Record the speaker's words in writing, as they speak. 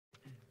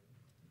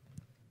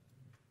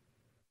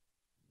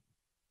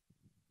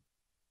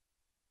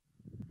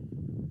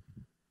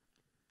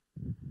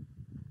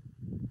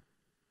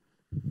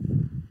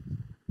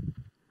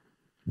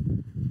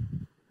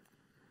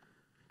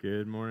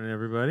Good morning,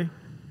 everybody.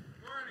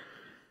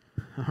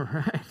 Good morning. All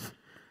right.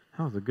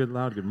 That was a good,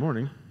 loud good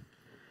morning.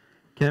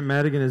 Kent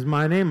Madigan is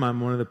my name. I'm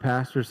one of the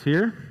pastors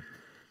here,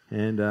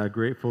 and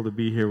grateful to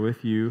be here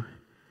with you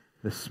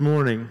this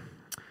morning.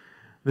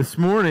 This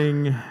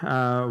morning,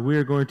 we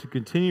are going to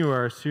continue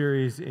our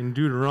series in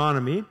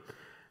Deuteronomy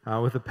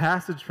with a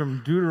passage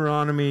from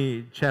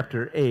Deuteronomy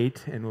chapter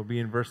 8, and we'll be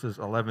in verses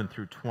 11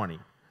 through 20.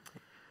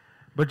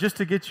 But just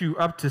to get you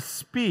up to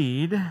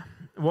speed,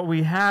 what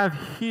we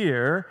have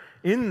here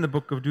in the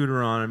book of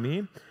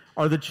Deuteronomy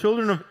are the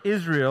children of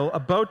Israel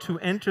about to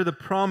enter the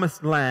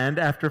promised land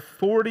after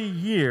 40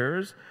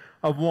 years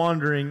of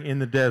wandering in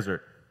the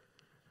desert.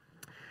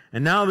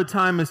 And now the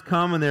time has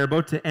come and they're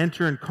about to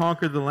enter and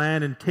conquer the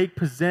land and take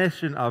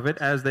possession of it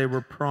as they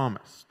were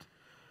promised.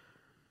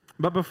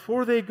 But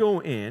before they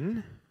go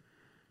in,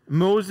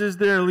 Moses,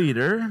 their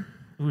leader,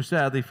 who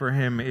sadly for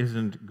him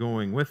isn't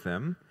going with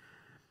them,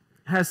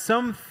 has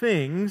some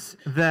things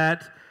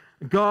that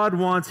God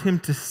wants him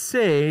to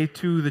say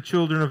to the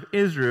children of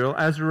Israel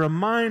as a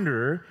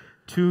reminder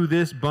to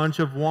this bunch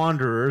of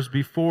wanderers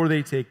before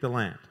they take the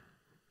land.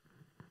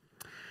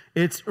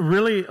 It's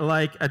really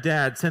like a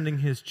dad sending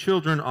his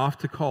children off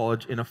to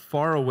college in a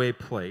faraway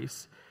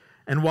place.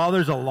 And while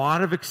there's a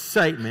lot of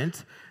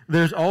excitement,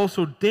 there's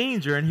also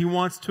danger, and he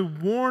wants to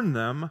warn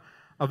them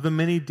of the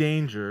many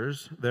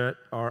dangers that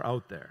are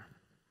out there.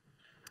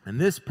 And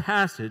this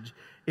passage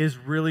is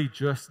really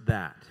just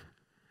that.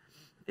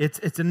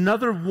 It's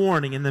another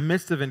warning in the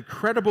midst of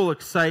incredible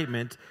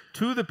excitement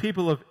to the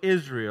people of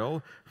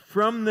Israel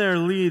from their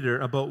leader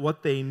about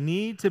what they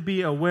need to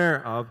be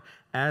aware of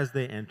as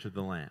they enter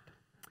the land.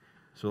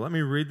 So let me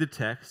read the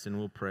text and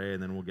we'll pray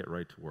and then we'll get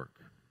right to work.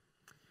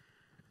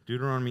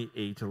 Deuteronomy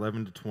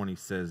 8:11-20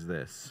 says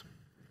this: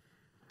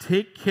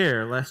 "Take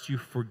care lest you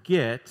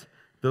forget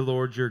the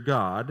Lord your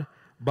God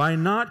by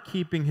not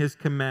keeping his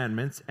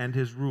commandments and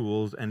his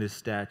rules and his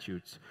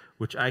statutes,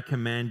 which I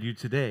command you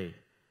today.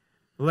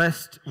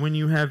 Lest when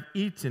you have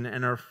eaten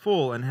and are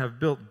full and have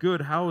built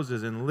good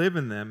houses and live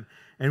in them,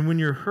 and when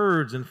your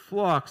herds and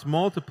flocks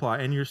multiply,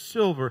 and your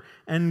silver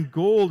and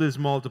gold is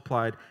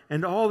multiplied,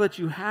 and all that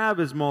you have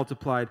is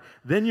multiplied,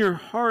 then your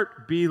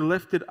heart be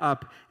lifted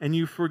up, and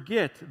you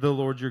forget the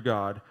Lord your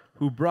God,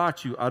 who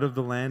brought you out of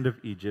the land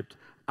of Egypt,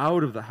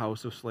 out of the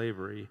house of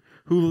slavery,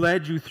 who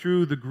led you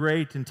through the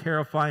great and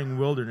terrifying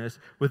wilderness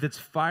with its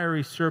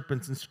fiery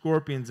serpents and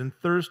scorpions and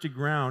thirsty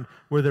ground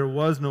where there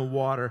was no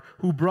water,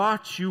 who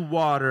brought you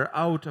water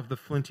out of the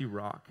flinty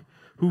rock,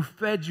 who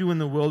fed you in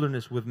the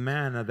wilderness with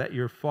manna that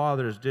your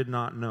fathers did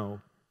not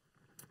know,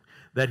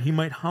 that he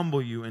might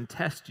humble you and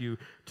test you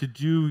to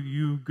do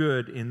you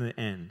good in the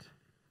end.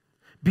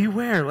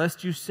 Beware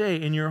lest you say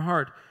in your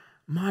heart,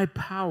 my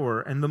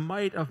power and the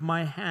might of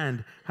my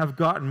hand have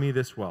gotten me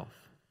this wealth.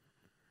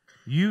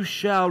 You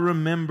shall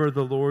remember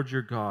the Lord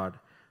your God,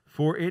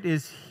 for it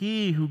is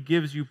he who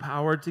gives you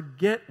power to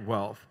get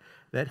wealth,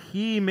 that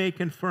he may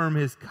confirm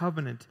his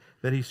covenant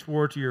that he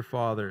swore to your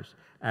fathers,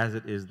 as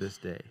it is this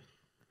day.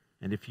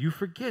 And if you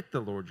forget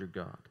the Lord your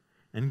God,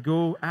 and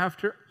go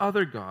after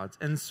other gods,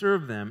 and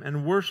serve them,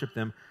 and worship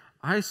them,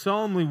 I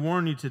solemnly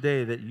warn you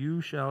today that you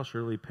shall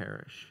surely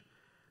perish.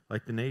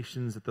 Like the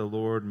nations that the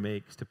Lord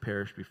makes to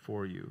perish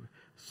before you,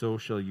 so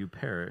shall you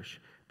perish,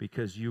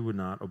 because you would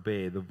not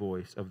obey the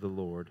voice of the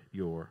Lord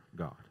your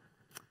God."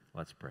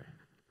 Let's pray.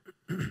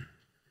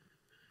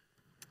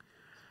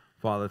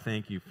 Father,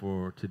 thank you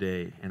for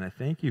today, and I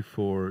thank you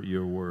for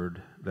your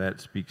word that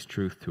speaks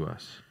truth to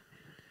us.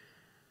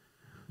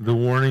 The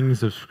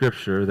warnings of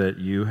Scripture that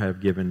you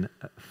have given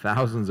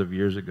thousands of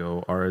years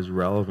ago are as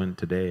relevant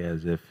today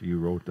as if you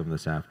wrote them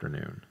this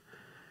afternoon.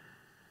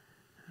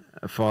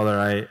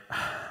 Father,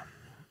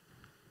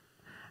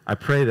 I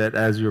pray that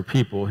as your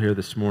people here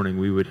this morning,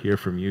 we would hear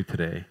from you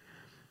today,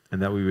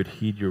 and that we would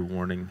heed your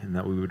warning, and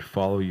that we would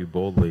follow you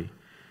boldly,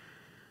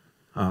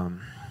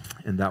 and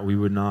that we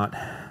would not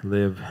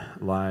live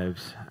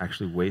lives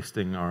actually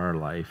wasting our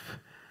life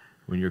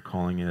when you're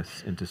calling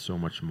us into so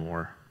much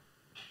more.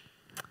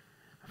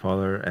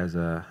 Father, as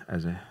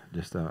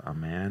just a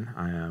man,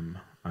 I am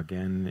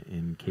again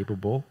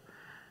incapable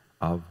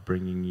of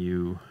bringing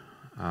you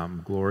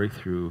glory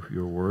through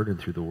your word and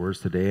through the words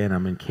today, and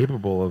I'm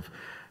incapable of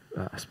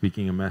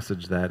speaking a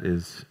message that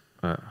is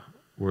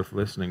worth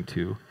listening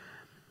to.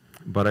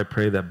 But I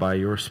pray that by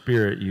your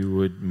Spirit you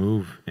would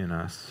move in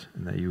us,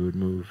 and that you would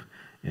move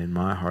in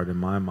my heart and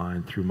my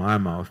mind through my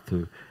mouth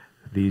to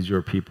these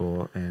your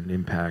people and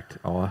impact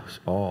us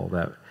all,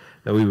 that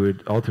we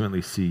would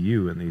ultimately see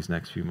you in these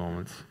next few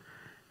moments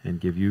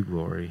and give you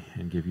glory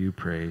and give you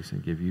praise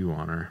and give you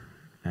honor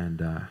and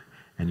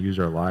use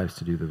our lives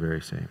to do the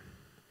very same.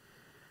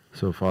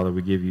 So, Father,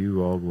 we give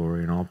you all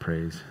glory and all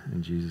praise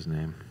in Jesus'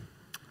 name.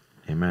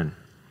 Amen.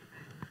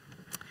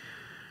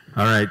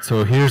 All right,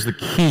 so here's the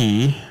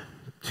key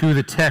to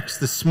the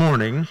text this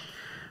morning,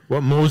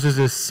 what Moses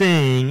is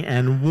saying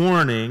and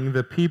warning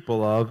the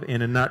people of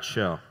in a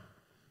nutshell.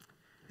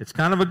 It's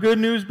kind of a good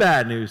news,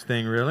 bad news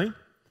thing, really.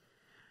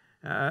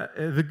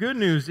 The good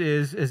news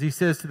is, as he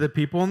says to the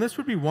people, and this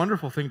would be a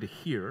wonderful thing to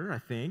hear, I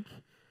think,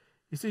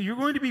 He said, you're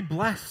going to be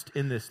blessed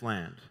in this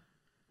land.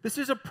 This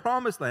is a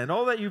promised land.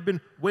 All that you've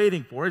been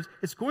waiting for,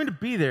 it's going to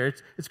be there.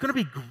 It's going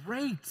to be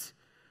great.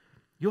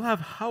 You'll have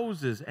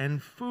houses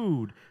and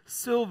food,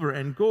 silver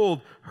and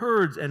gold,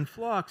 herds and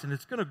flocks, and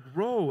it's going to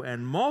grow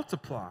and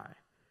multiply.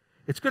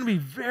 It's going to be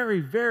very,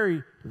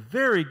 very,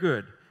 very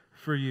good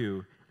for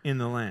you in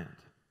the land.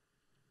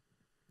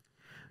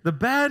 The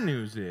bad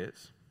news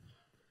is,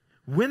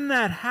 when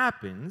that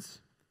happens,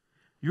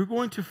 you're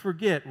going to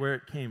forget where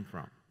it came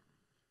from.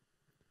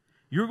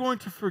 You're going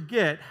to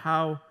forget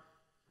how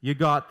you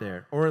got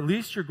there, or at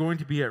least you're going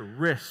to be at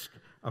risk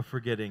of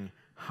forgetting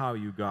how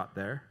you got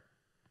there.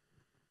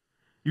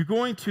 You're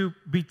going to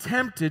be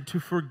tempted to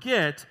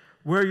forget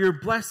where your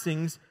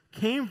blessings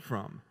came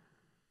from.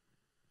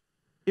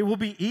 It will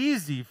be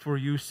easy for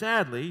you,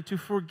 sadly, to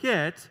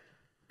forget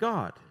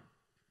God.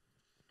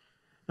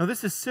 Now,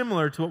 this is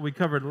similar to what we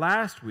covered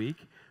last week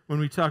when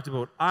we talked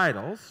about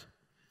idols.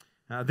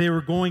 They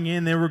were going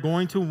in, they were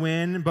going to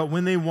win, but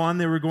when they won,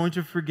 they were going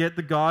to forget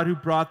the God who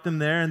brought them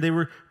there, and they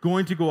were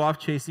going to go off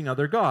chasing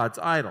other gods,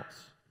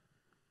 idols.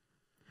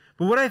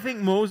 But what I think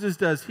Moses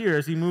does here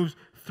as he moves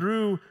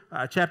through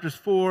chapters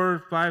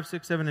 4, 5,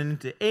 6, 7, and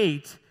into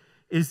 8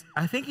 is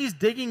I think he's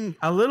digging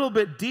a little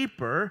bit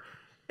deeper.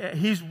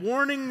 He's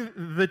warning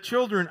the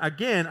children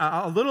again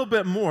a little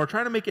bit more,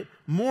 trying to make it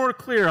more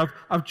clear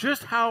of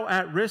just how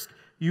at risk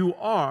you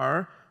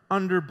are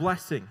under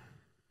blessing.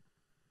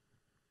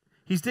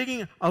 He's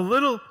digging a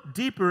little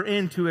deeper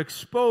in to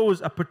expose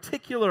a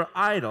particular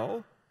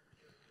idol,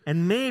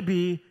 and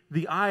maybe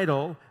the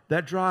idol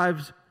that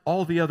drives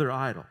all the other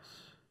idols.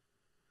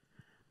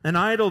 An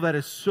idol that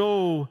is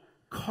so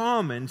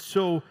common,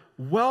 so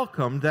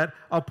welcome, that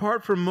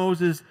apart from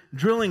Moses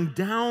drilling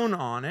down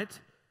on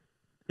it,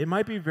 it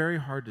might be very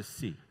hard to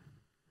see.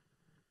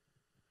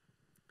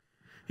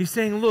 He's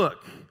saying,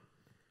 look,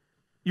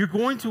 you're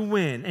going to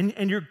win,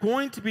 and you're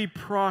going to be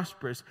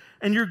prosperous,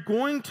 and you're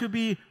going to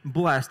be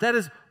blessed. That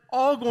is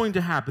all going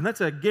to happen.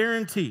 That's a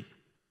guarantee.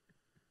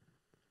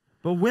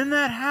 But when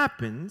that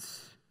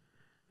happens,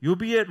 you'll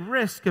be at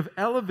risk of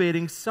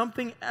elevating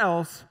something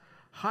else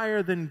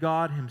higher than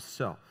God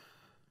himself.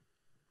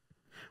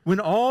 When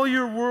all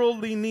your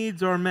worldly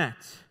needs are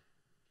met,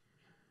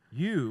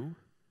 you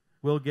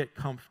will get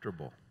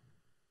comfortable.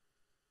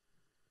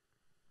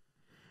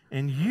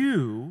 And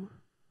you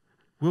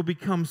will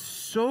become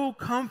so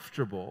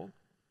comfortable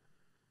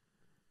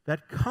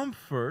that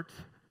comfort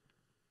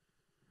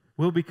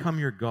will become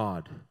your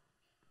God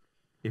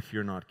if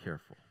you're not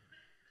careful.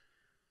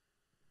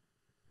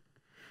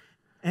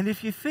 And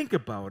if you think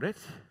about it,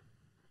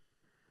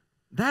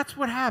 that's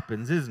what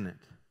happens, isn't it?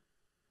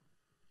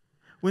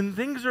 When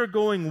things are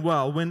going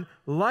well, when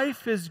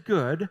life is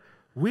good,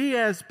 we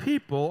as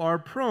people are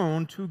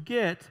prone to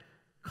get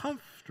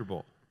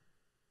comfortable.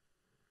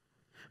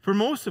 For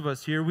most of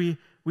us here, we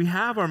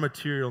have our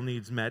material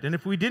needs met. And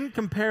if we didn't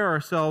compare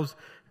ourselves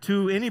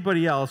to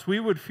anybody else, we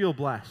would feel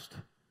blessed.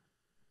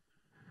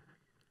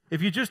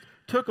 If you just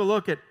took a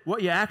look at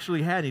what you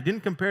actually had and you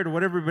didn't compare to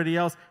what everybody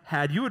else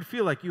had, you would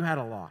feel like you had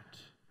a lot.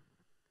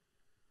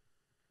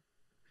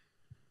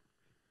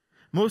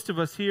 Most of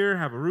us here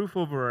have a roof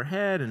over our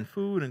head and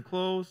food and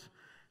clothes.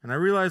 And I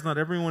realize not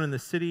everyone in the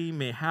city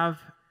may have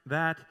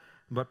that,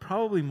 but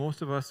probably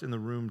most of us in the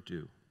room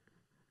do.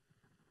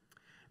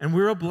 And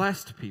we're a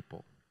blessed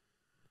people.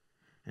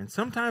 And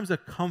sometimes a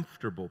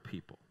comfortable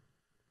people.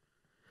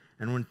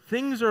 And when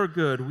things are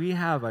good, we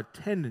have a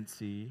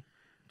tendency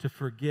to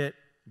forget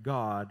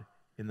God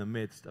in the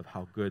midst of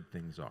how good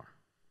things are.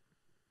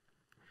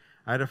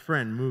 I had a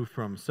friend move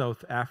from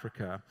South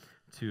Africa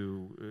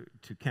to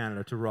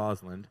Canada, to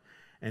Rossland,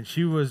 and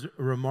she was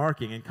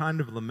remarking and kind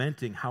of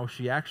lamenting how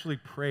she actually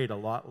prayed a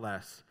lot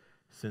less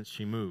since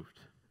she moved.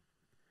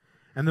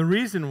 And the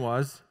reason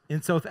was,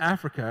 in South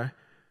Africa,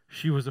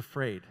 she was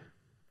afraid.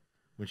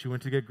 When she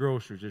went to get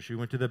groceries or she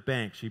went to the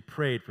bank, she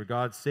prayed for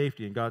God's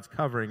safety and God's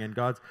covering and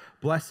God's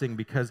blessing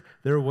because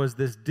there was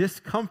this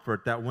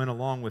discomfort that went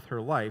along with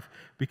her life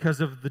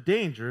because of the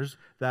dangers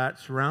that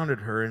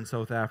surrounded her in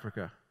South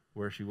Africa,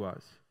 where she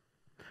was.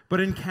 But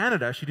in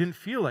Canada, she didn't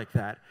feel like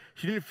that.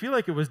 She didn't feel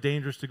like it was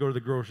dangerous to go to the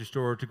grocery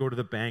store or to go to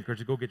the bank or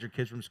to go get your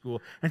kids from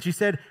school. And she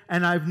said,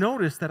 and I've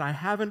noticed that I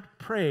haven't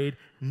prayed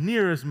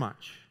near as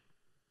much.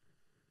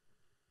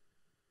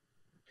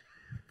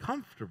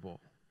 Comfortable.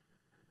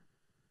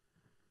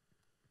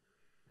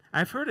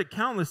 I've heard it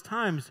countless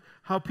times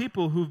how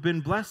people who've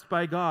been blessed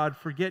by God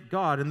forget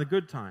God in the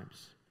good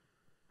times.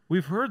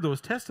 We've heard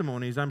those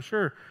testimonies, I'm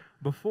sure,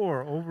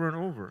 before, over and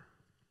over.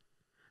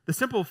 The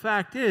simple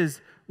fact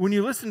is, when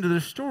you listen to their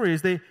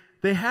stories, they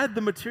had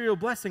the material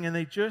blessing and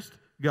they just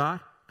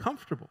got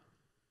comfortable.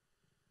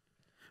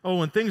 Oh,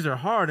 when things are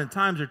hard and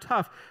times are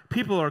tough,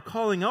 people are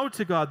calling out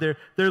to God. They're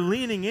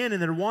leaning in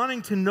and they're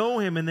wanting to know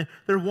Him and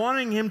they're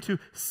wanting Him to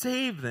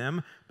save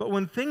them. But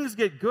when things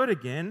get good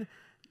again,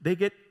 they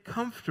get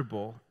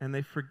comfortable and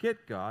they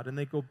forget God and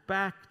they go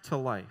back to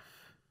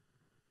life.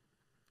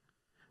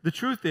 The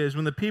truth is,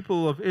 when the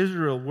people of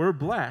Israel were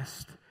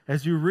blessed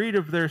as you read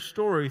of their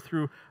story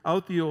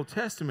throughout the Old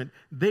Testament,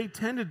 they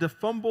tended to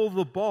fumble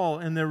the ball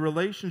in their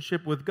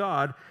relationship with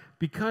God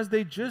because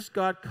they just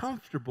got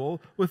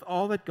comfortable with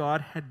all that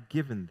God had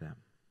given them.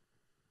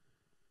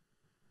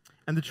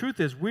 And the truth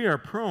is, we are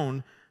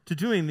prone to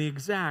doing the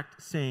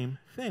exact same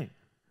thing.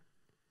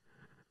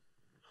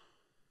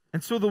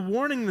 And so the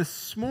warning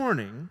this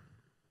morning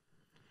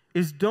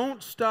is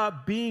don't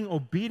stop being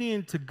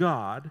obedient to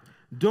God.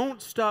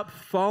 Don't stop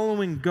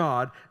following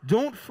God.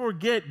 Don't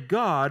forget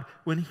God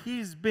when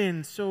He's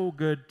been so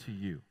good to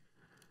you.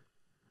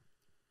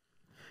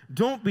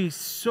 Don't be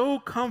so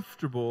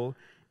comfortable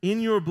in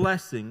your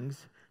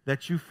blessings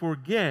that you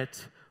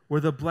forget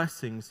where the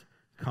blessings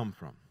come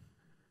from.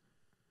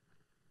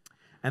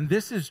 And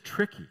this is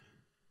tricky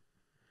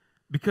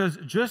because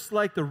just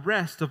like the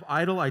rest of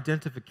idol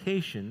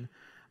identification,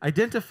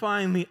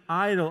 identifying the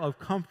idol of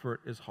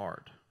comfort is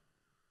hard.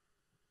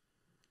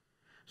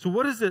 So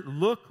what does it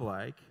look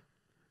like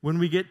when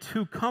we get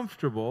too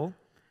comfortable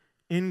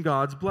in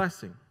God's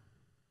blessing?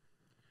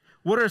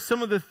 What are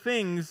some of the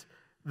things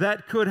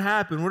that could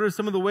happen? What are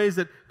some of the ways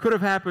that could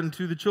have happened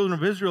to the children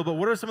of Israel? But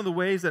what are some of the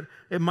ways that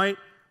it might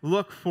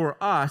look for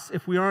us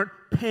if we aren't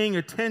paying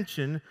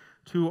attention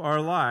to our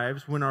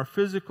lives when our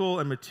physical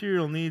and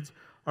material needs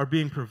are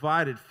being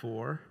provided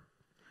for,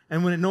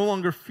 and when it no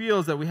longer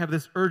feels that we have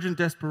this urgent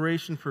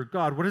desperation for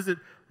God? What does it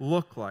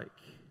look like?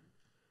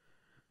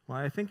 Well,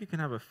 I think it can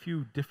have a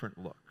few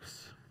different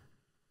looks.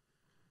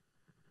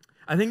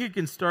 I think it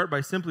can start by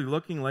simply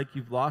looking like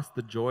you've lost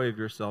the joy of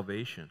your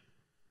salvation.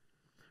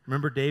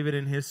 Remember David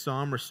in his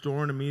psalm,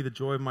 "Restore unto me the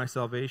joy of my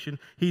salvation."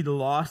 He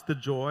lost the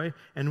joy,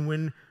 and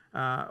when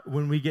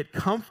we get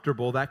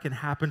comfortable, that can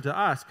happen to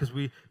us because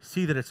we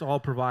see that it's all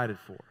provided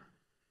for.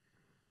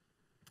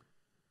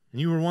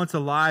 And you were once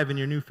alive in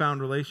your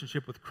newfound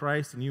relationship with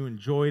Christ, and you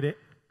enjoyed it.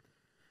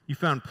 You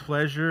found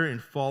pleasure in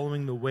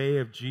following the way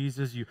of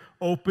Jesus. You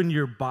opened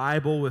your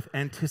Bible with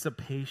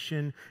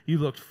anticipation. You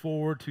looked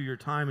forward to your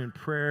time in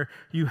prayer.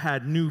 You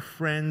had new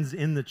friends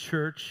in the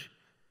church.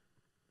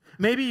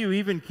 Maybe you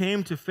even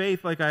came to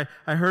faith, like I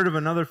heard of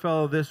another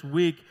fellow this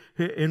week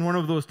in one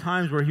of those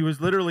times where he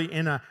was literally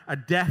in a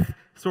death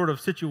sort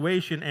of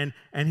situation,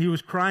 and he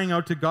was crying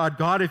out to God,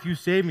 "God, if you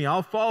save me,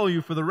 I'll follow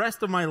you for the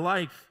rest of my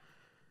life."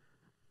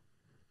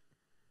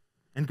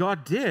 And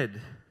God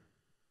did.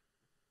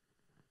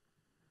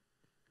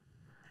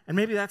 And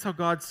maybe that's how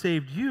God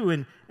saved you,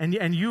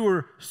 and you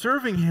were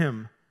serving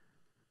Him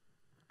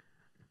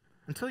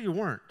until you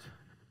weren't.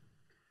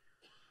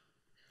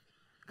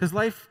 Because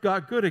life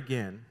got good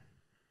again,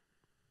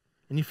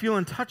 and you feel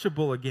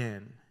untouchable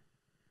again,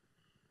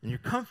 and you're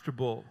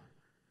comfortable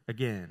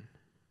again.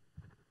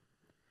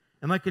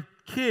 And like a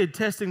kid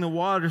testing the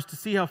waters to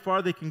see how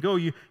far they can go,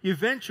 you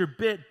venture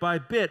bit by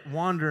bit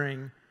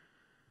wandering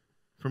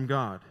from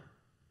God.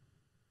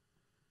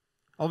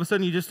 All of a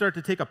sudden, you just start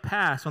to take a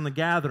pass on the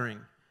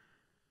gathering.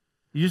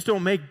 You just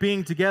don't make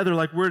being together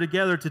like we're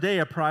together today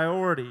a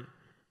priority,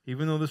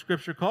 even though the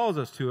Scripture calls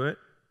us to it.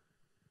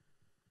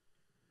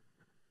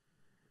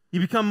 You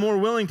become more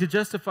willing to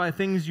justify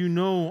things you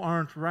know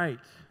aren't right.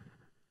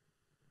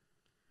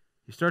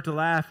 You start to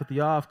laugh at the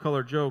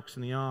off-color jokes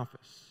in the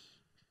office.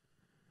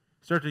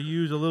 Start to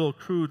use a little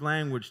crude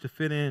language to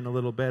fit in a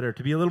little better,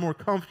 to be a little more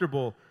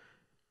comfortable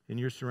in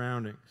your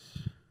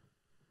surroundings.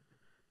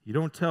 You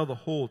don't tell the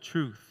whole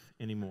truth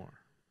anymore.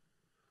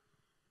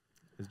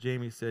 As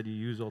Jamie said, you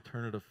use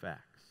alternative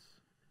facts.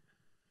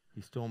 He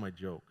stole my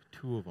joke,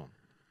 2 of them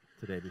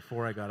today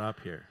before I got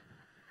up here.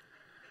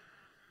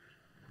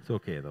 It's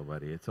okay though,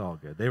 buddy. It's all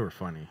good. They were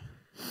funny.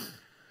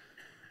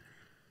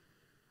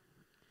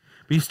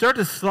 But you start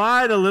to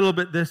slide a little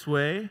bit this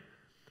way,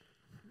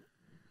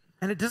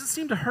 and it doesn't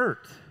seem to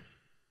hurt.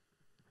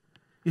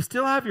 You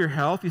still have your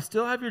health, you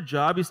still have your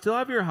job, you still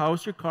have your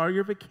house, your car,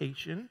 your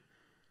vacation.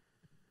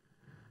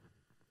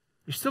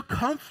 You're still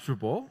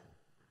comfortable.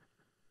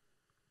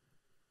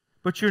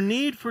 But your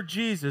need for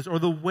Jesus, or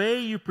the way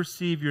you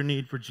perceive your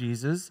need for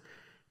Jesus,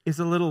 is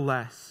a little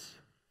less.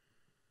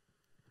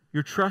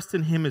 Your trust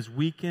in Him is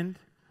weakened.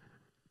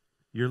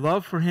 Your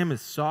love for Him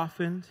is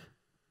softened.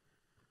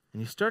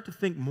 And you start to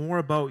think more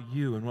about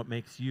you and what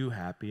makes you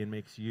happy and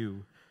makes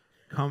you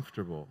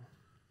comfortable.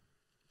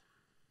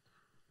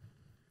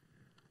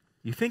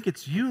 You think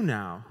it's you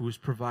now who is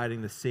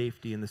providing the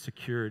safety and the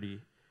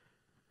security,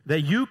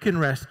 that you can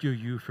rescue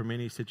you from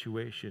any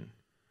situation.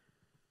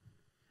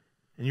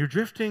 And you're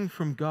drifting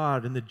from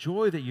God, and the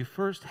joy that you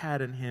first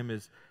had in Him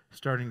is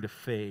starting to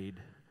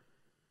fade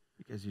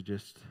because you're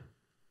just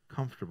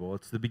comfortable.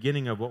 It's the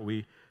beginning of what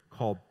we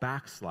call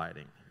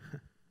backsliding.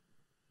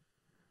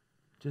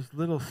 Just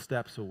little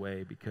steps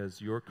away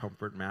because your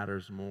comfort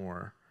matters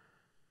more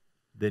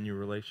than your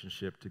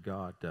relationship to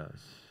God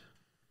does.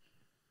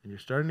 And you're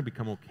starting to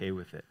become okay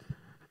with it.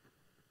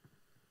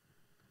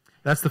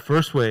 That's the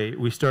first way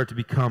we start to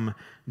become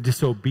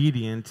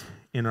disobedient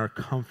in our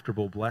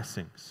comfortable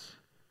blessings.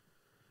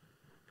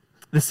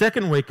 The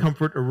second way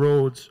comfort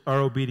erodes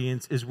our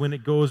obedience is when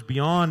it goes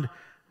beyond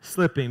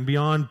slipping,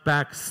 beyond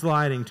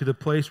backsliding to the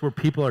place where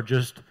people are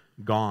just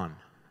gone.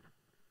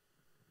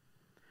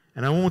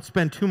 And I won't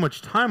spend too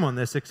much time on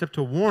this except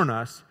to warn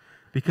us,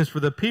 because for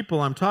the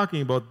people I'm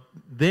talking about,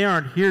 they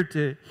aren't here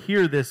to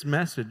hear this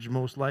message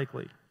most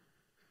likely.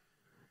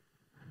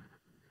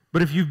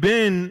 But if you've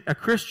been a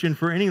Christian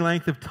for any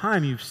length of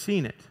time, you've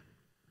seen it.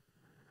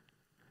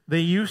 They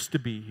used to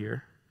be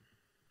here.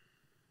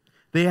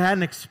 They had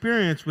an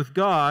experience with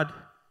God.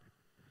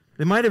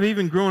 They might have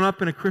even grown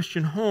up in a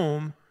Christian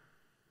home,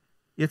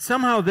 yet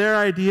somehow their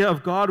idea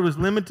of God was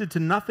limited to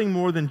nothing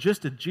more than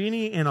just a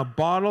genie in a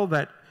bottle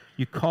that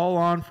you call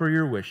on for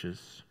your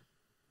wishes.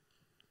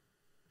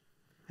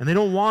 And they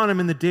don't want him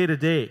in the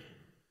day-to-day.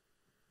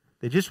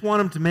 They just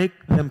want him to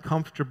make them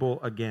comfortable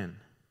again.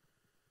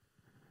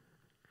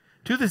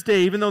 To this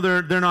day, even though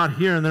they're not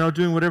here and they're not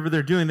doing whatever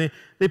they're doing,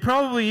 they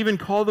probably even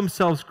call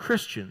themselves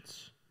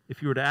Christians,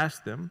 if you were to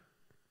ask them.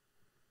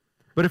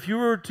 But if you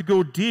were to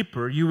go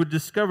deeper, you would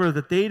discover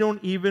that they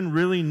don't even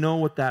really know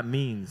what that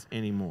means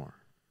anymore.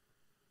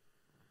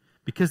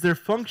 Because their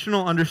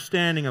functional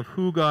understanding of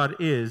who God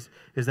is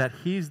that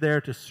he's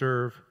there to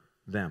serve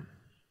them.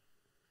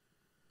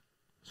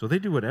 So they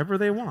do whatever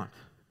they want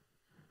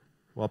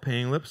while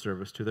paying lip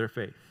service to their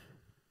faith.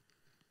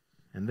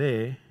 And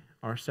they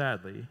are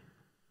sadly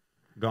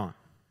gone.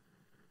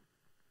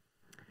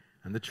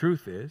 And the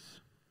truth is,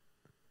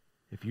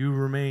 if you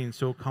remain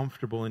so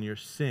comfortable in your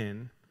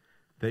sin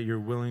that you're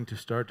willing to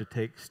start to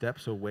take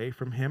steps away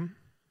from him,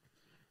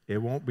 it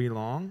won't be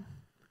long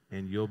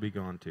and you'll be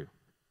gone too.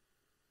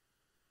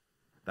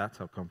 That's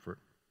how comfort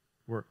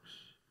works.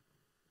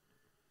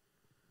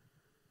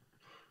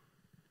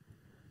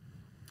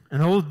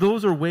 And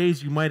those are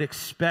ways you might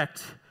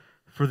expect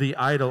for the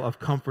idol of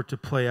comfort to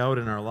play out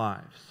in our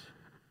lives.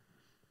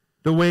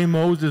 The way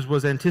Moses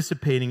was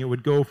anticipating it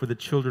would go for the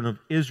children of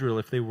Israel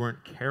if they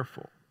weren't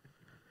careful.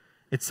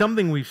 It's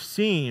something we've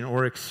seen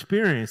or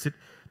experienced. It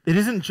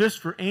isn't just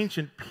for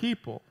ancient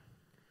people.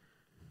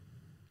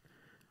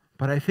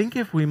 But I think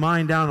if we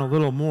mine down a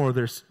little more,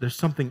 there's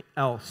something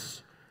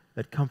else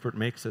that comfort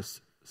makes us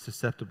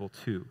susceptible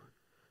to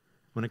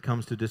when it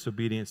comes to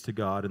disobedience to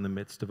God in the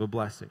midst of a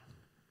blessing.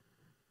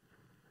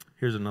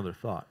 Here's another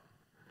thought.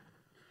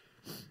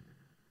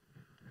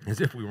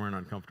 As if we weren't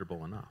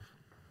uncomfortable enough.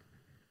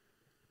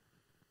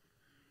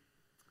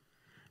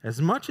 As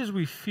much as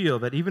we feel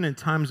that even in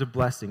times of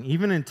blessing,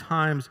 even in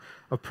times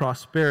of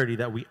prosperity,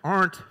 that we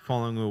aren't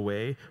falling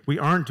away, we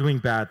aren't doing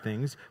bad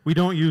things, we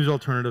don't use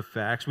alternative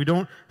facts, we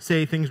don't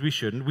say things we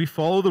shouldn't, we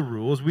follow the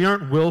rules, we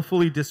aren't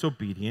willfully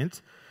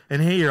disobedient,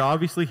 and hey, you're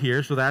obviously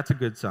here, so that's a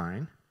good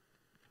sign.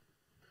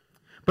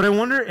 But I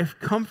wonder if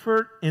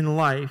comfort in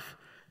life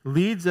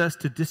leads us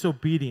to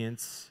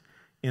disobedience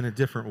in a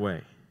different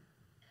way.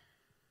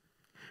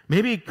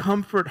 Maybe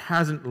comfort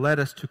hasn't led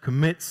us to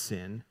commit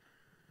sin,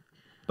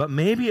 but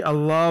maybe a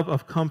love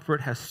of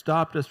comfort has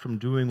stopped us from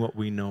doing what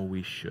we know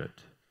we should.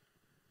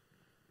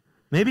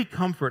 Maybe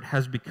comfort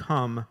has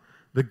become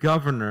the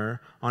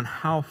governor on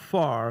how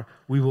far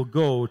we will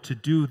go to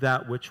do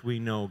that which we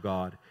know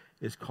God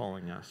is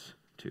calling us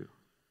to.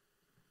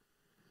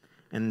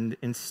 And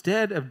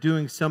instead of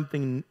doing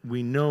something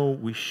we know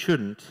we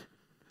shouldn't,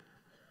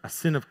 a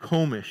sin of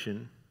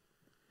commission,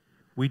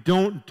 we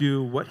don't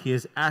do what he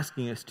is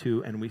asking us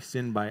to, and we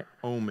sin by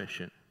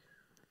omission.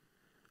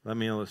 Let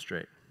me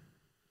illustrate.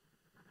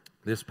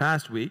 This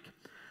past week,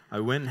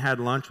 I went and had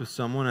lunch with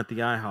someone at the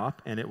IHOP,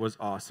 and it was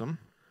awesome.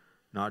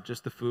 Not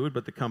just the food,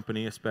 but the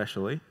company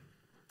especially.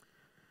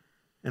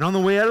 And on the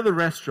way out of the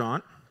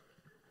restaurant,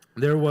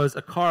 there was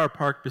a car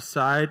parked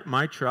beside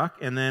my truck,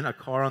 and then a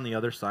car on the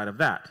other side of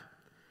that.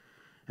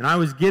 And I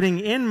was getting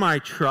in my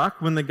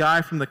truck when the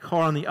guy from the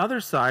car on the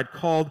other side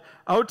called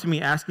out to me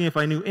asking if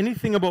I knew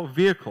anything about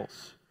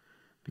vehicles,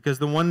 because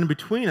the one in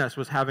between us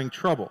was having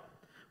trouble.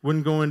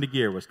 Wouldn't go into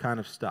gear, was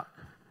kind of stuck.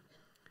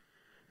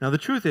 Now, the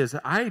truth is,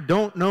 I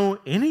don't know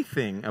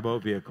anything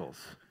about vehicles.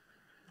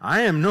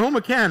 I am no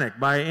mechanic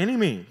by any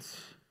means.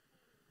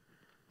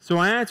 So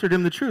I answered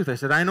him the truth. I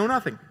said, I know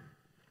nothing.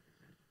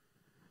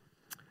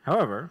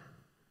 However,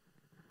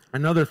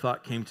 another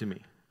thought came to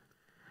me.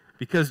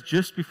 Because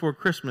just before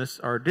Christmas,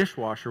 our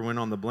dishwasher went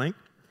on the blink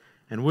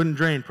and wouldn't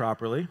drain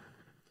properly.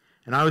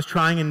 And I was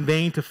trying in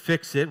vain to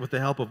fix it with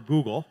the help of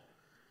Google,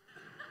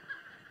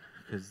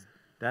 because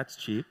that's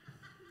cheap.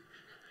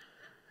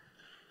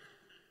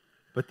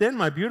 But then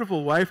my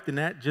beautiful wife,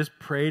 Danette, just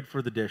prayed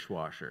for the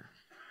dishwasher.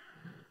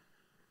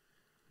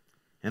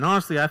 And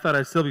honestly, I thought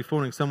I'd still be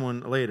phoning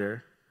someone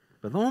later.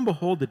 But lo and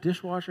behold, the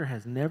dishwasher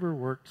has never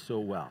worked so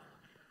well.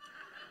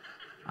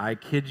 I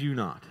kid you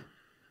not.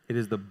 It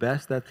is the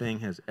best that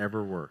thing has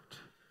ever worked.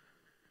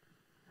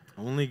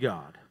 Only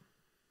God.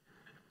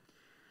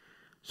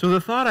 So the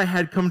thought I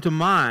had come to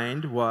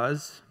mind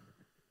was,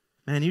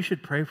 man, you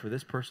should pray for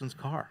this person's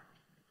car.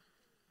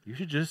 You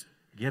should just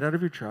get out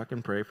of your truck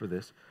and pray for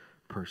this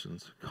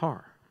person's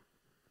car.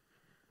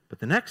 But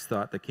the next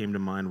thought that came to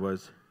mind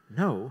was,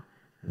 no,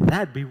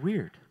 that'd be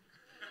weird.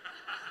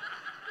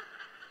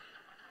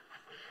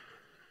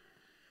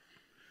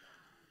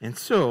 And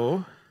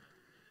so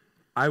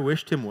I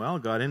wished him well,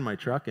 got in my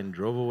truck, and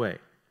drove away,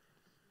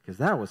 because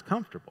that was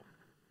comfortable.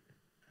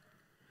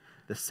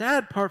 The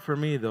sad part for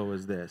me, though,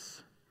 is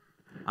this.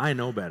 I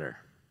know better.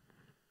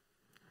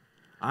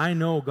 I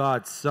know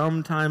God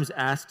sometimes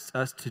asks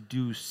us to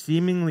do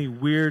seemingly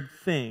weird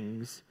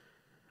things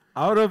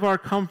out of our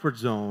comfort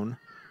zone,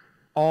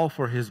 all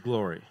for His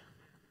glory.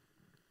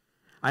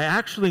 I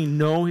actually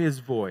know His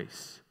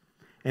voice,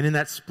 and in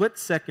that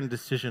split-second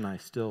decision, I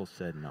still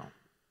said no.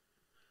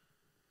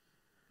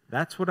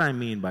 That's what I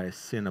mean by a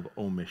sin of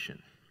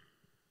omission.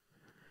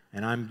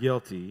 And I'm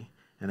guilty,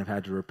 and I've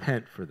had to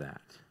repent for that.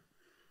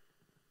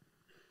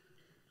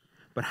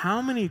 But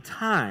how many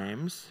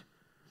times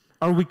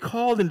are we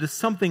called into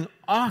something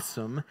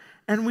awesome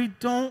and we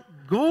don't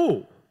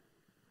go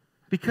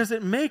because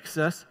it makes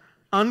us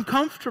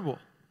uncomfortable?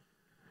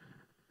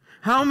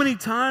 How many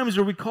times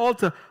are we called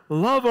to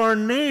love our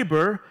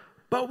neighbor,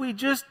 but we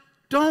just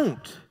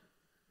don't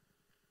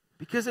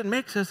because it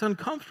makes us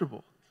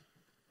uncomfortable?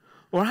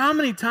 Or how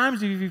many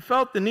times have you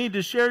felt the need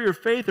to share your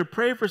faith or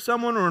pray for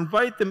someone or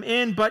invite them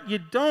in, but you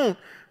don't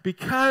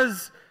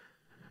because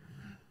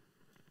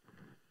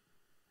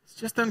it's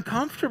just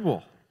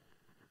uncomfortable?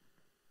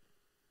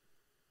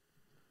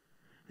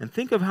 And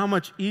think of how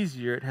much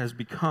easier it has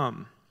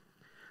become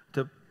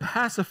to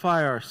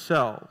pacify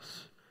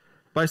ourselves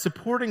by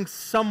supporting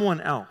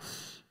someone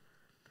else,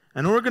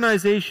 an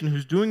organization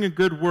who's doing a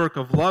good work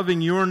of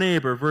loving your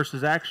neighbor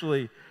versus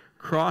actually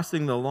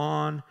crossing the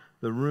lawn,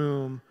 the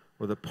room,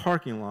 or the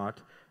parking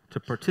lot to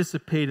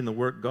participate in the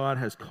work God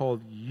has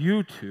called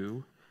you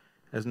to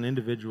as an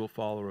individual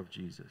follower of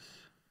Jesus.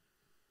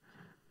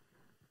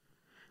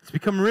 It's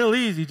become real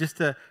easy just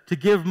to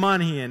give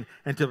money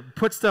and to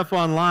put stuff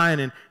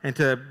online and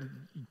to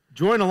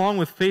join along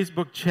with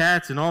Facebook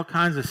chats and all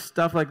kinds of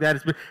stuff like that.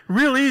 It's been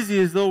real easy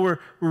as though we're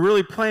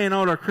really playing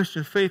out our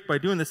Christian faith by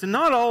doing this. And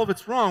not all of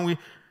it's wrong.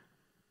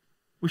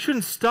 We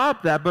shouldn't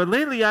stop that. But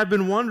lately I've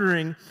been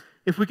wondering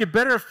if we could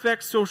better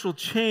affect social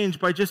change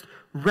by just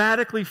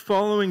radically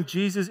following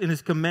Jesus in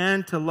His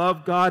command to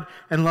love God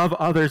and love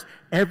others,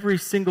 every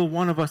single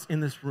one of us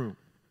in this room.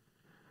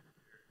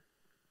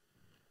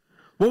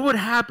 What would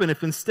happen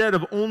if instead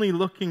of only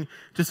looking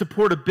to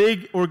support a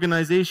big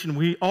organization,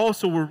 we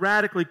also were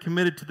radically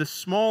committed to the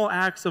small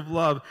acts of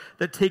love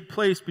that take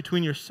place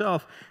between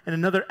yourself and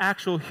another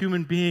actual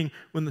human being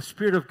when the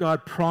Spirit of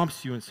God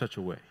prompts you in such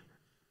a way?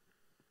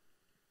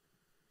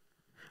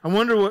 I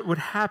wonder what would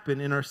happen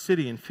in our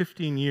city in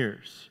 15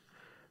 years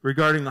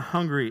regarding the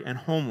hungry and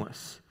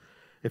homeless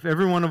if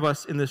every one of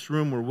us in this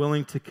room were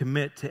willing to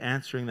commit to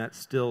answering that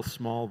still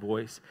small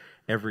voice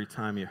every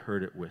time you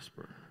heard it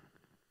whisper.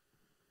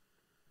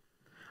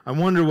 I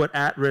wonder what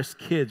at-risk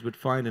kids would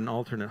find an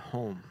alternate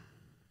home.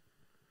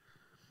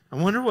 I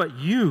wonder what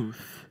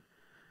youth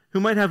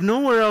who might have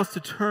nowhere else to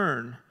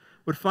turn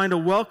would find a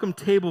welcome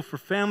table for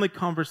family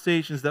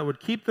conversations that would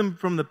keep them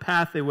from the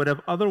path they would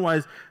have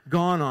otherwise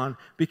gone on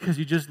because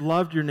you just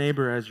loved your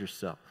neighbor as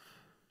yourself.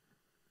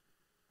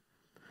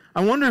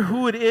 I wonder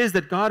who it is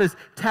that God is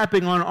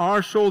tapping on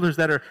our shoulders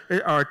that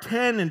are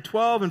 10 and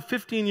 12 and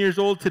 15 years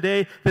old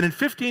today, that in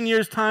 15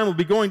 years' time will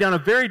be going down a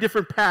very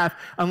different path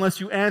unless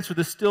you answer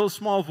the still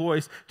small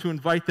voice to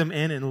invite them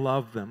in and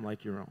love them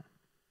like your own.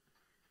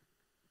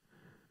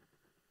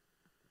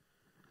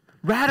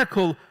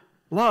 Radical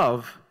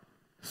love,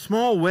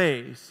 small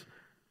ways,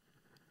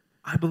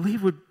 I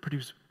believe would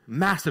produce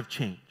massive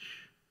change.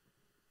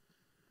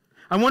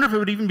 I wonder if it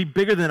would even be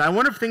bigger than that. I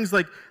wonder if things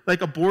like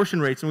abortion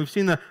rates, and we've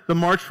seen the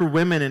March for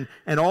Women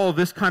and all of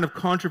this kind of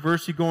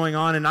controversy going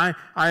on, and I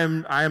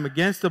am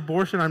against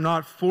abortion. I'm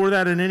not for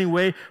that in any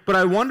way, but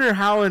I wonder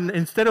how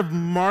instead of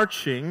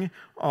marching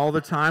all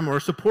the time or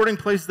supporting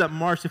places that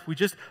march, if we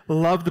just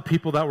loved the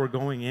people that were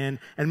going in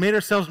and made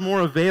ourselves more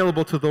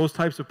available to those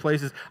types of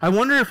places. I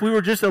wonder if we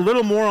were just a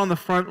little more on the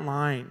front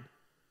line,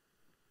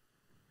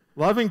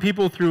 loving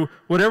people through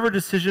whatever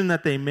decision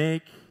that they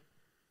make.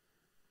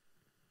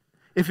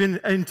 If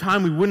in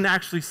time we wouldn't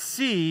actually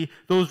see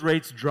those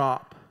rates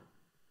drop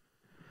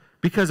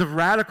because of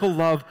radical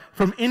love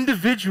from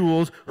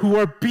individuals who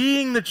are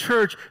being the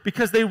church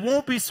because they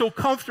won't be so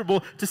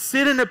comfortable to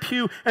sit in a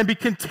pew and be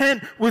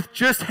content with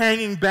just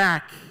hanging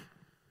back.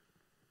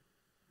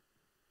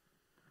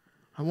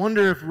 I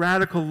wonder if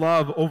radical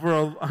love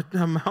over an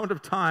amount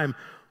of time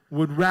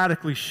would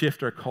radically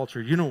shift our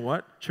culture. You know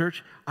what,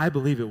 church? I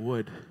believe it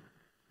would.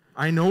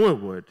 I know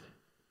it would.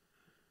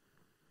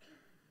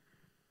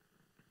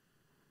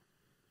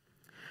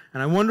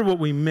 And I wonder what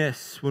we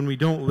miss when we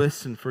don't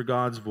listen for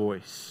God's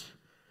voice,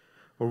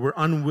 or we're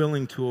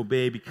unwilling to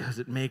obey because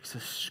it makes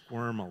us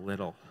squirm a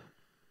little.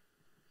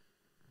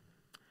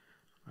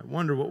 I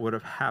wonder what would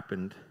have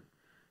happened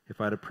if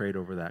I'd have prayed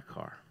over that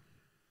car.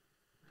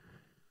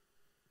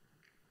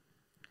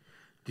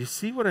 Do you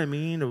see what I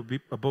mean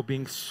about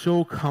being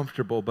so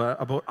comfortable, but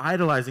about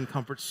idolizing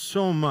comfort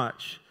so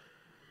much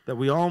that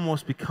we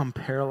almost become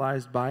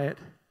paralyzed by it?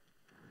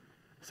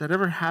 Has that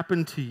ever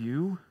happened to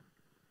you?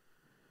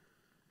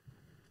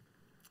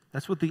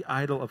 That's what the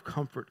idol of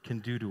comfort can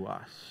do to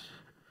us.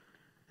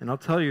 And I'll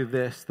tell you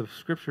this, the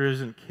scripture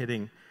isn't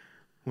kidding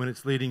when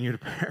it's leading you to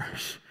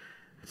perish.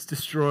 It's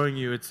destroying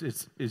you.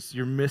 It's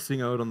you're missing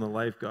out on the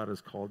life God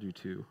has called you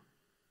to.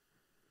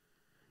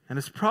 And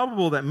it's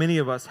probable that many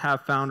of us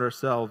have found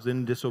ourselves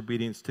in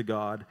disobedience to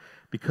God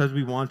because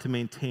we want to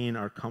maintain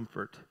our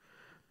comfort.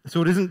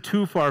 So it isn't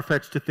too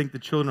far-fetched to think the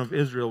children of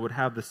Israel would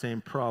have the same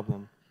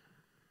problem.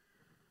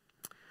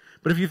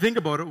 But if you think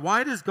about it,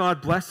 why does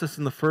God bless us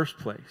in the first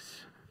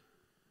place?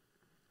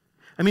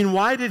 I mean,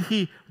 why did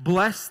he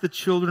bless the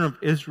children of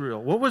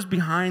Israel? What was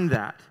behind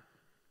that?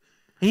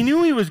 He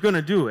knew he was going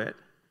to do it.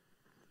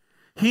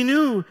 He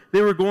knew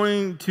they were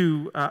going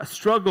to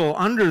struggle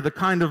under the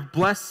kind of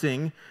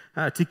blessing.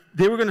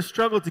 They were going to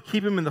struggle to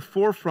keep him in the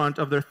forefront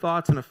of their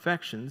thoughts and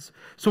affections.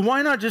 So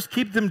why not just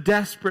keep them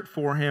desperate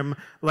for him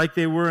like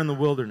they were in the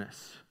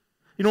wilderness?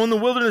 You know, in the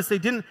wilderness, they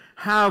didn't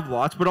have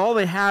lots, but all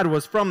they had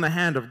was from the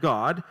hand of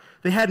God.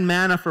 They had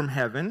manna from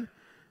heaven.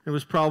 It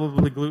was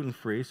probably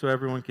gluten-free, so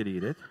everyone could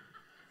eat it.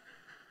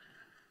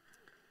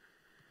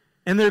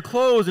 And their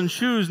clothes and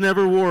shoes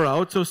never wore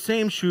out, so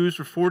same shoes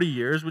for 40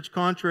 years, which,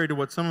 contrary to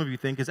what some of you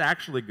think, is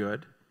actually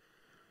good.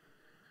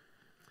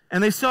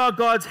 And they saw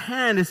God's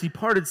hand as he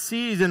parted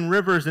seas and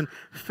rivers and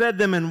fed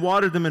them and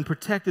watered them and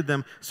protected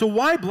them. So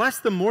why bless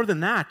them more than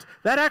that?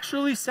 That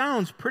actually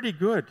sounds pretty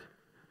good.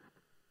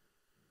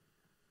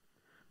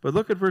 But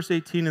look at verse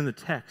 18 in the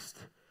text.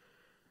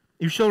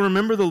 You shall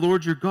remember the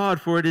Lord your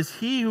God, for it is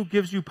he who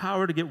gives you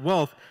power to get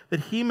wealth, that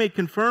he may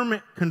confirm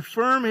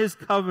his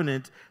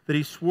covenant that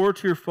he swore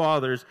to your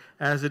fathers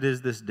as it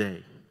is this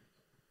day.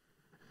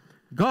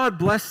 God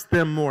blessed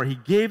them more. He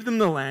gave them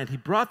the land. He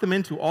brought them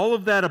into all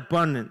of that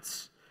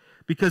abundance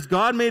because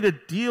God made a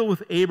deal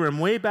with Abram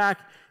way back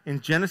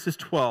in Genesis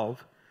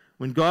 12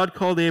 when God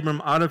called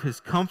Abram out of his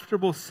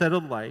comfortable,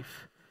 settled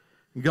life.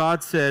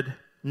 God said,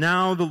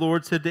 now the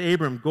Lord said to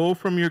Abram, go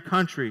from your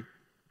country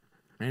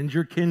and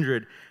your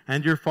kindred,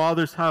 and your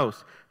father's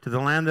house, to the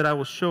land that I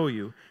will show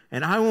you.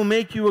 And I will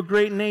make you a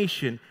great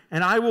nation,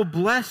 and I will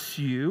bless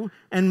you,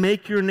 and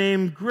make your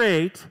name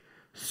great,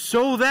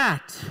 so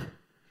that,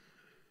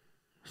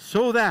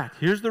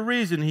 here's the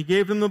reason he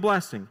gave them the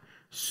blessing,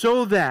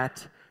 so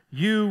that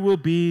you will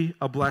be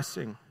a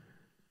blessing.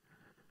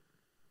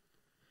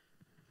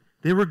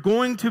 They were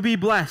going to be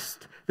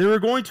blessed. They were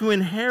going to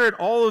inherit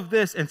all of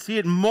this and see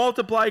it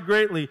multiply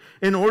greatly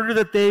in order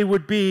that they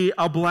would be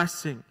a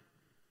blessing.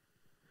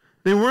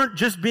 They weren't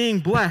just being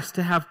blessed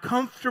to have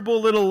comfortable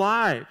little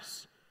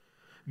lives.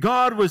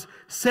 God was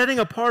setting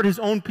apart his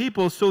own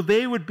people so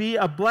they would be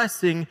a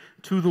blessing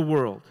to the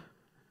world.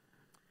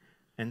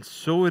 And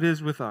so it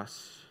is with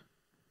us.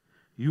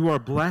 You are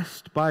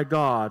blessed by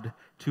God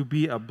to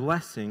be a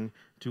blessing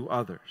to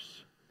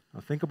others. Now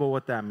think about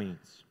what that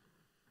means.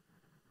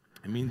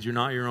 It means you're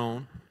not your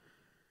own,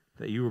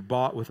 that you were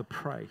bought with a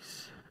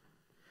price.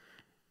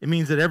 It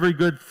means that every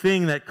good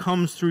thing that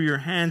comes through your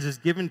hands is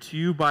given to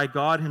you by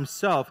God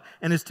himself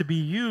and is to be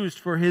used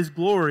for his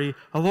glory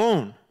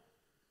alone.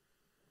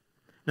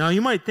 Now,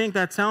 you might think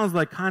that sounds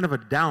like kind of a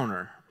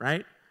downer,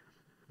 right?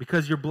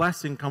 Because your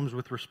blessing comes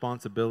with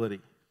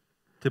responsibility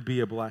to be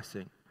a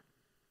blessing.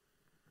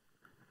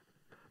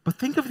 But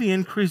think of the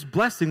increased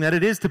blessing that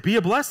it is to be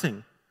a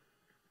blessing.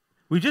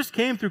 We just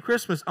came through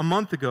Christmas a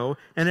month ago,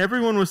 and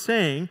everyone was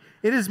saying,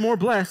 it is more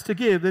blessed to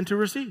give than to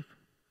receive.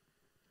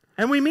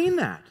 And we mean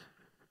that.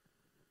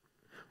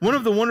 One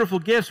of the wonderful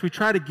gifts we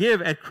try to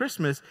give at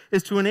Christmas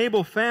is to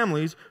enable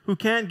families who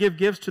can't give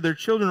gifts to their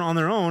children on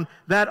their own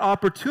that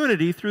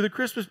opportunity through the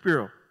Christmas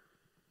Bureau.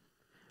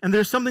 And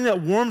there's something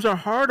that warms our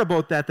heart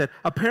about that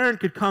a parent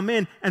could come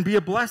in and be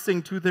a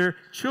blessing to their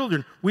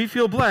children. We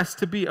feel blessed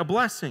to be a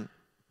blessing.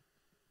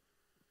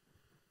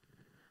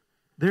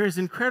 There is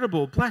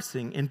incredible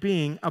blessing in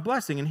being a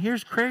blessing. And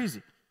here's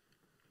crazy.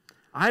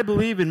 I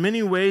believe in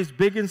many ways,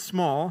 big and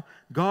small,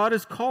 God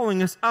is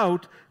calling us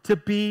out to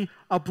be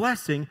a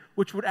blessing,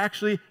 which would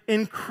actually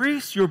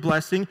increase your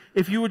blessing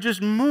if you would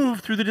just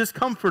move through the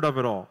discomfort of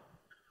it all.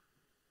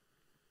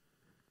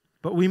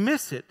 But we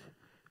miss it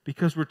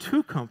because we're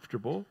too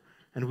comfortable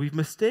and we've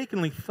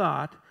mistakenly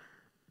thought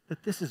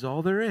that this is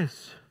all there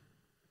is.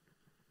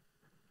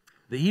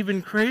 The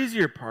even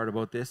crazier part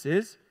about this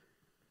is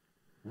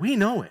we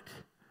know it.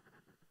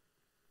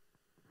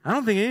 I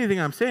don't think anything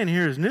I'm saying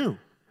here is new.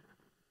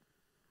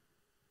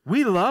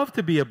 We love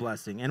to be a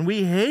blessing, and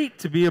we hate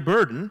to be a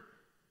burden,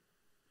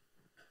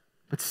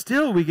 but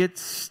still we get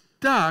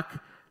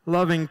stuck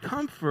loving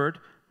comfort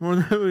more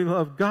than we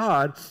love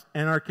God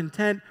and are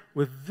content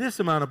with this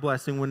amount of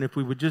blessing when if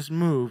we would just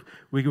move,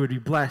 we would be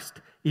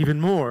blessed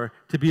even more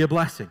to be a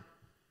blessing.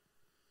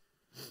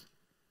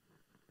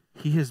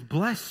 He has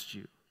blessed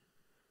you.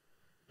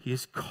 He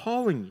is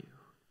calling you.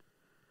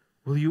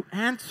 Will you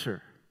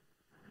answer?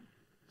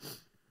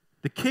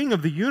 The King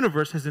of the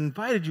universe has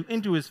invited you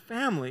into his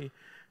family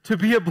to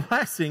be a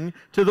blessing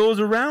to those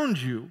around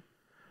you.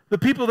 The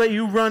people that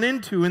you run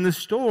into in the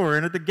store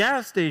and at the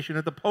gas station,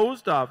 at the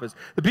post office,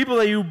 the people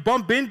that you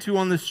bump into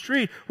on the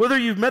street, whether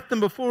you've met them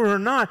before or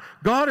not,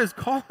 God is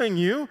calling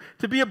you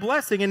to be a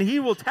blessing, and he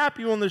will tap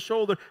you on the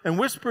shoulder and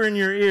whisper in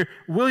your ear,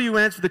 will you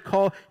answer the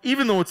call,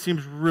 even though it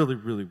seems really,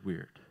 really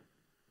weird?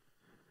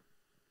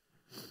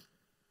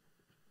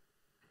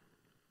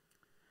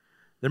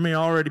 There may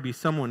already be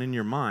someone in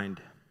your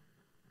mind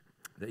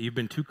that you've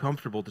been too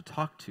comfortable to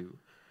talk to,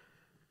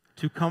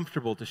 too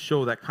comfortable to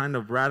show that kind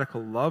of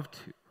radical love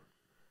to.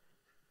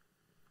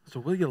 So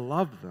will you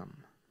love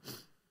them?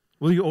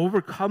 Will you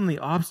overcome the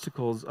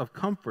obstacles of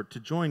comfort to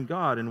join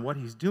God in what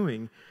He's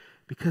doing?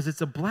 Because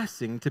it's a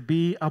blessing to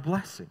be a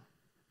blessing.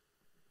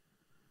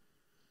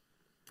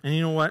 And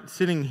you know what?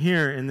 Sitting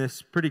here in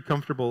this pretty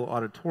comfortable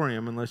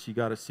auditorium, unless you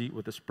got a seat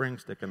with a spring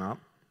sticking up,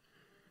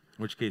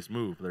 in which case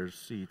move, there's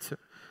seats.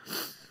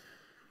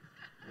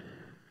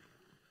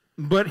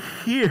 But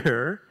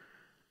here,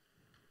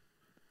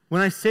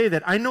 when I say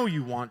that, I know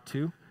you want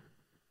to.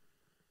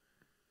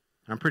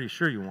 I'm pretty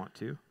sure you want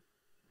to.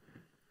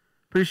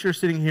 Pretty sure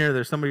sitting here,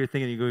 there's somebody you're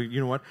thinking, you go, you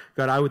know what?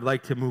 God, I would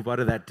like to move out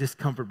of that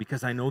discomfort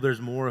because I know there's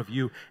more of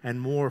you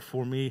and more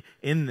for me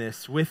in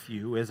this with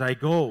you as I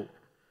go.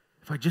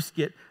 If I just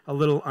get a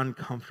little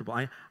uncomfortable.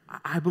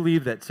 I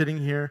believe that sitting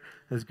here,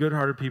 there's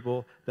good-hearted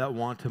people that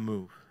want to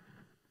move.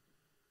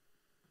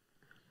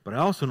 But I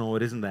also know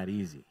it isn't that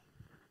easy.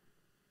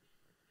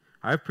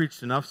 I've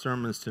preached enough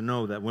sermons to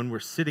know that when we're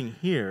sitting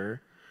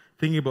here,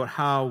 thinking about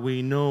how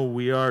we know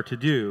we are to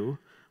do,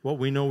 what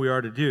we know we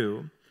are to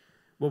do,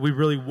 what we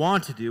really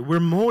want to do, we're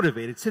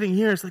motivated. Sitting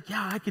here, it's like,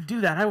 yeah, I could do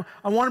that.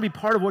 I want to be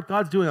part of what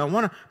God's doing. I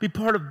want to be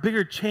part of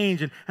bigger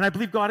change, and I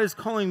believe God is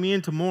calling me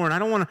into more, and I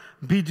don't want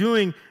to be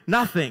doing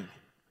nothing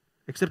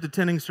except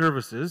attending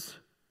services.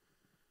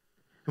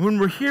 And when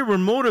we're here, we're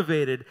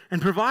motivated,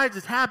 and provided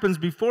it happens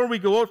before we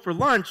go out for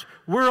lunch,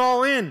 we're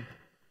all in.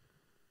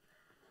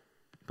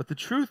 But the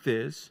truth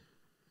is,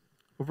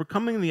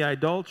 overcoming the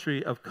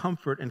idolatry of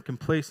comfort and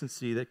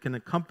complacency that can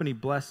accompany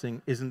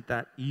blessing isn't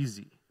that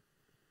easy.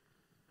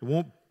 It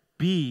won't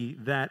be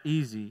that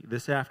easy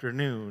this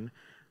afternoon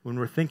when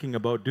we're thinking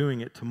about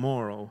doing it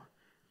tomorrow.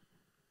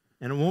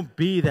 And it won't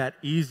be that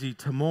easy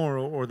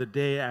tomorrow or the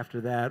day after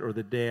that or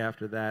the day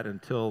after that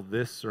until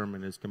this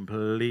sermon is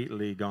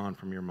completely gone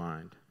from your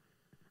mind.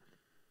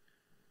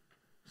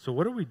 So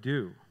what do we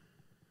do?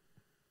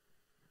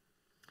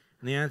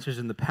 And the answer is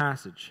in the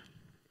passage.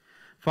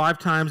 5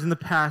 times in the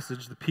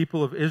passage, the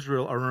people of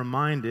Israel are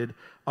reminded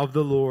of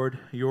the Lord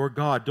your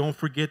God. Don't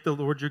forget the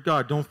Lord your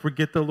God. Don't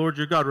forget the Lord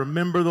your God.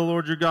 Remember the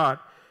Lord your God.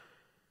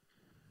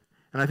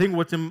 And I think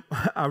what's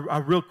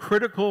a real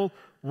critical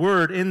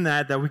word in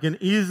that we can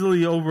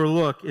easily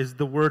overlook is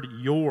the word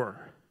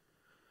your.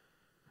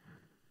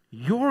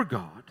 Your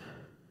God.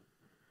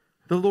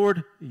 The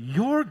Lord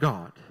your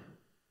God.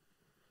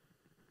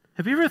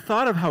 Have you ever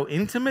thought of how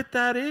intimate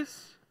that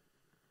is?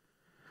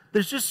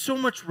 There's just so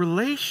much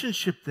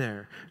relationship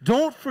there.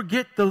 Don't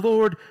forget the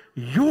Lord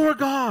your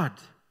God.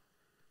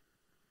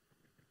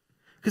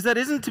 Because that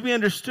isn't to be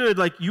understood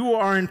like you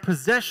are in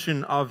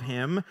possession of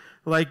Him,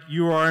 like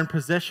you are in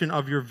possession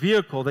of your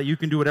vehicle, that you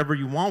can do whatever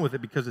you want with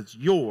it because it's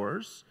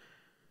yours.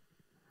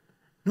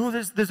 No,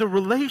 there's a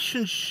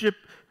relationship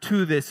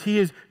to this. He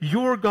is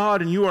your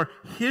God and you are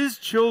His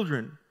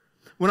children.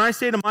 When I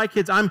say to my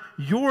kids, I'm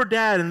your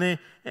dad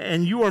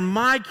and you are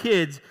my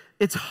kids,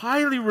 it's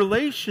highly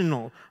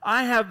relational.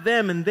 I have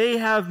them and they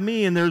have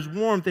me, and there's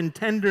warmth and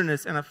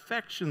tenderness and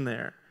affection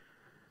there.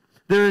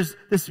 There's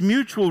this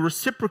mutual,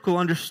 reciprocal,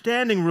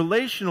 understanding,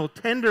 relational,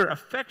 tender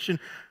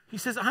affection. He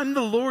says, I'm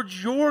the Lord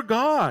your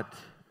God.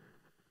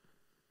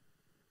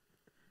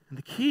 And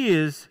the key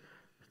is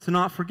to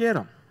not forget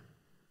Him.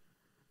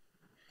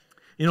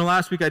 You know,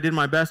 last week I did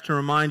my best to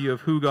remind you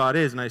of who God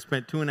is, and I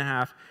spent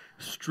 2.5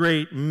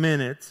 straight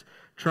minutes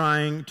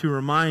trying to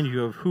remind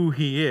you of who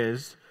He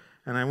is.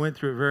 And I went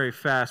through it very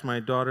fast.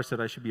 My daughter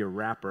said I should be a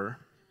rapper.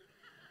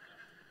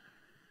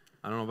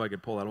 I don't know if I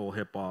could pull that whole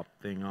hip-hop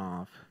thing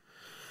off.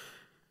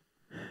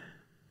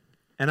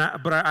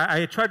 But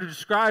I tried to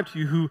describe to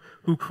you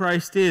who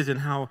Christ is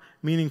and how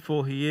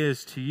meaningful He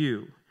is to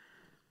you.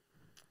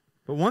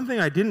 But one thing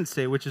I didn't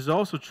say, which is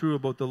also true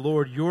about the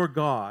Lord your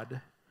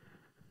God,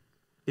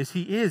 is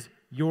He is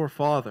your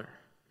Father.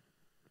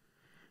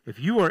 If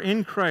you are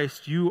in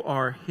Christ, you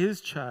are His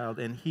child,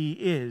 and He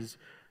is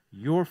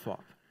your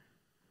Father.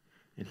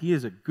 And He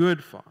is a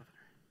good Father.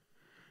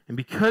 And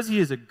because He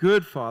is a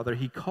good Father,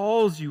 He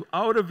calls you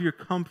out of your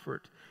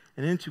comfort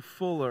and into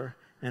fuller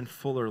and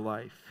fuller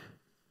life.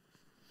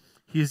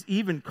 He is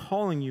even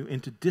calling you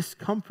into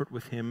discomfort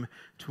with Him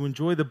to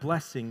enjoy the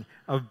blessing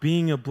of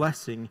being a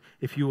blessing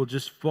if you will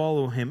just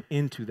follow Him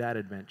into that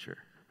adventure.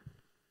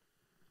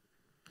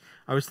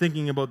 I was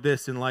thinking about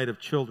this in light of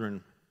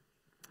children,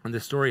 and the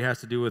story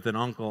has to do with an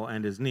uncle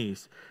and his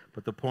niece,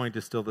 but the point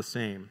is still the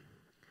same.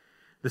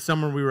 This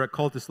summer we were at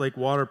Cultus Lake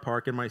Water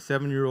Park, and my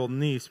 7-year-old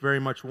niece very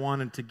much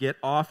wanted to get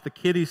off the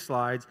kiddie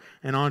slides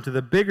and onto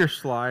the bigger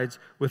slides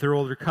with her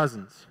older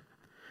cousins.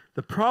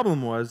 The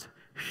problem was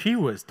she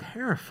was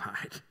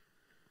terrified.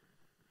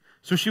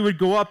 So she would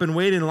go up and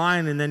wait in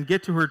line and then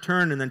get to her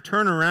turn and then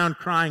turn around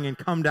crying and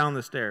come down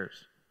the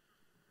stairs.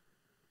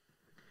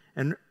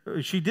 And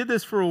she did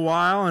this for a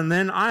while, and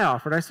then I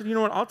offered. I said, you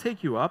know what, I'll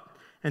take you up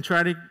and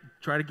try to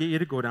get you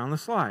to go down the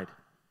slide.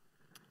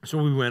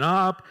 So we went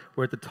up,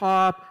 we're at the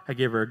top, I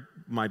gave her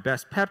my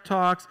best pep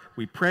talks,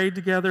 we prayed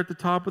together at the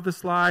top of the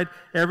slide,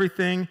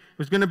 everything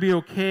was going to be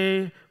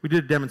okay. We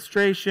did a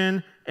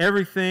demonstration,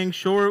 everything,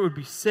 show her it would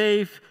be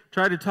safe,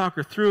 tried to talk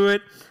her through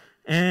it.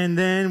 And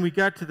then we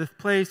got to this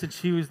place, and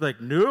she was like,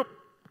 nope,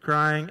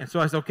 crying. And so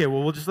I said, okay,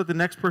 well, we'll just let the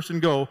next person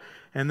go.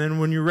 And then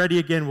when you're ready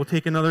again, we'll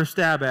take another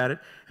stab at it.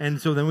 And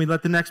so then we'd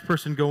let the next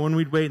person go, and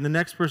we'd wait, and the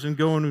next person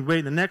go, and we'd wait,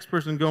 and the next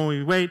person go, and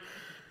we'd wait.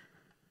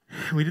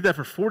 We did that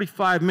for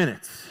 45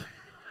 minutes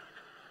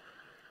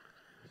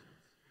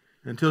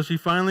until she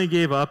finally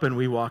gave up, and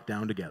we walked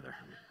down together.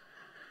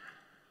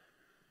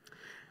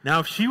 Now,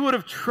 if she would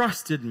have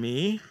trusted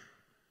me,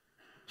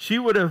 she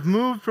would have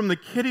moved from the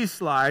kiddie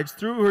slides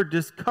through her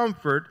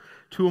discomfort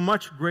to a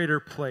much greater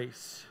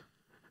place.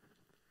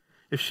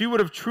 If she would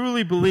have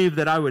truly believed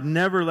that I would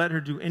never let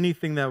her do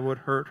anything that would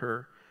hurt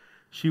her,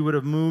 she would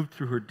have moved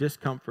through her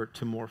discomfort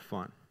to more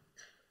fun.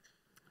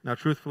 Now,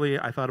 truthfully,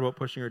 I thought about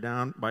pushing her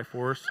down by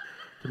force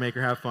to make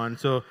her have fun,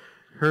 so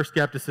her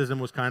skepticism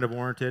was kind of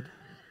warranted.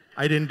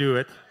 I didn't do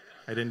it.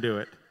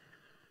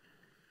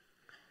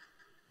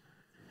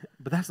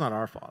 But that's not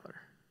our Father.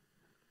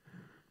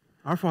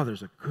 Our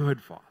Father's a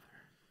good Father.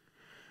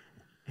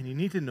 And you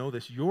need to know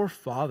this. Your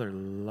Father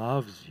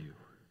loves you.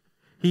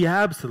 He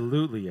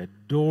absolutely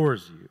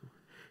adores you.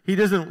 He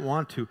doesn't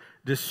want to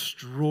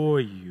destroy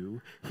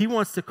you. He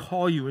wants to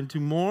call you into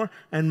more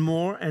and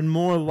more and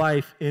more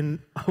life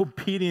in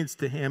obedience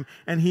to Him.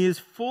 And He is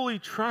fully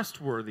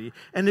trustworthy.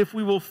 And if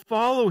we will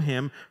follow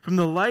Him from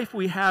the life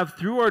we have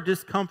through our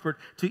discomfort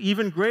to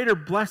even greater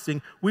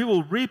blessing, we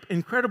will reap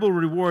incredible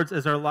rewards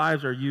as our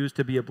lives are used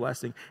to be a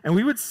blessing. And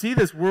we would see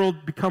this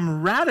world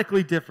become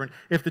radically different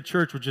if the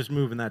church would just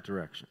move in that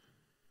direction.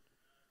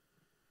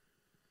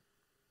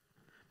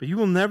 But you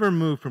will never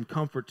move from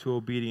comfort to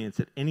obedience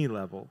at any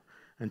level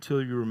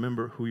until you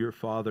remember who your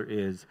Father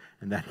is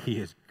and that He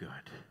is good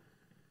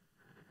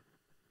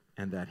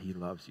and that He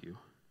loves you.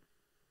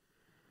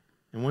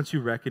 And once you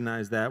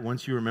recognize that,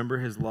 once you remember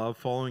His love,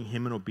 following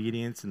Him in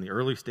obedience in the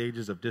early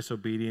stages of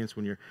disobedience,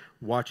 when you're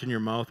watching your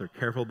mouth or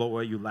careful about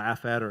what you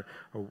laugh at, or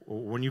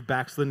when you've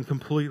backslidden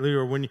completely,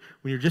 or when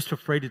you're just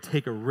afraid to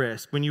take a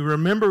risk, when you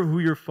remember who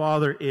your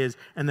Father is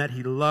and that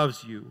He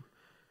loves you,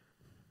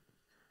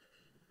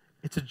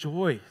 it's a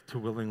joy to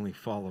willingly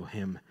follow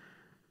Him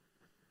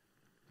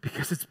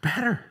because it's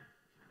better.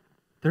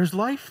 There's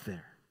life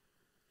there.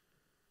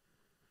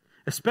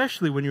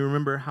 Especially when you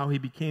remember how He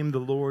became the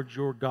Lord,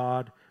 your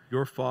God,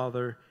 your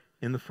Father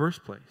in the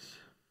first place.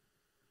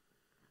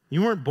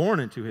 You weren't born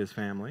into His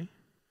family.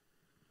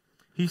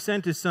 He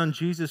sent His Son,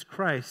 Jesus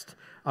Christ,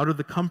 out of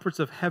the comforts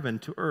of heaven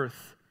to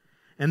earth,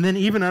 and then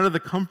even out of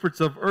the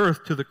comforts of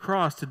earth to the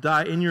cross to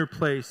die in your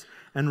place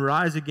and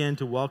rise again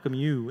to welcome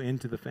you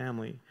into the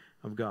family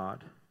of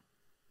God.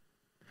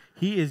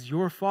 He is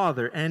your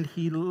Father, and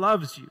He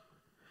loves you.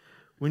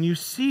 When you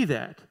see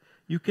that,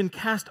 you can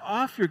cast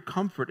off your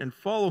comfort and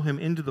follow Him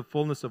into the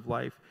fullness of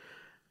life,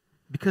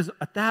 because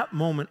at that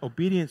moment,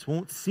 obedience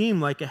won't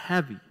seem like a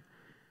heavy.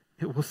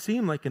 It will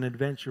seem like an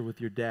adventure with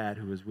your dad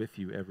who is with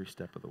you every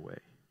step of the way.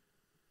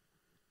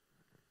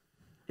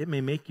 It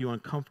may make you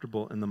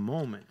uncomfortable in the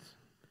moment,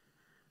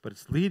 but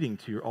it's leading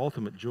to your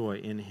ultimate joy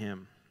in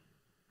Him.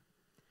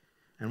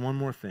 And one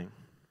more thing.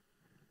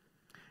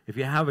 If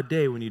you have a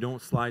day when you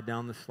don't slide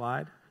down the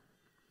slide,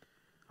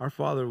 our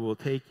Father will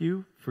take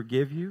you,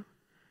 forgive you,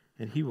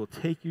 and He will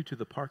take you to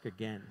the park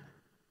again.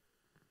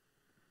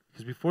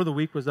 Because before the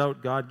week was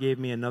out, God gave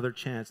me another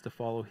chance to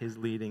follow His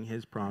leading,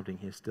 His prompting,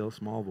 His still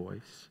small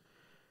voice.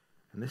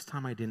 And this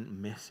time I didn't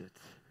miss it.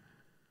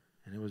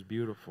 And it was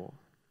beautiful.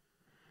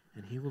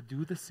 And He will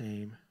do the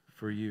same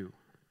for you.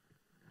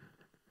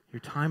 Your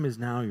time is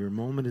now. Your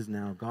moment is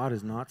now. God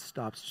has not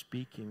stopped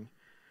speaking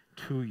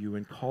to you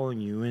and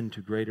calling you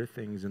into greater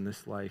things in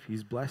this life.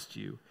 He's blessed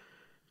you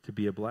to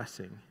be a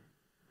blessing.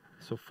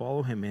 So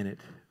follow Him in it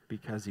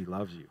because He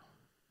loves you.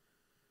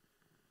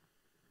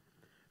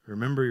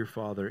 Remember your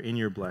Father in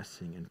your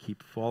blessing and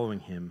keep following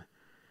Him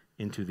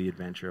into the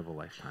adventure of a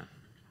lifetime.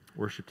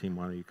 Worship team,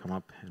 why don't you come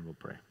up and we'll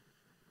pray.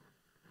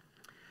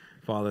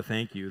 Father,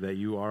 thank you that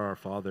you are our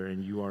Father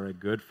and you are a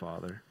good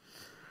Father.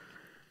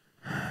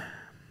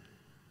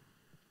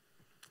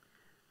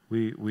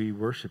 We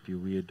worship you,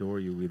 we adore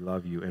you, we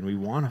love you, and we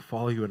want to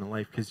follow you in a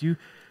life because you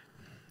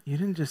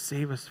didn't just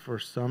save us for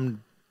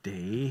some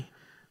day,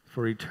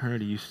 for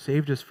eternity. You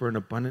saved us for an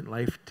abundant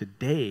life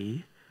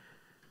today.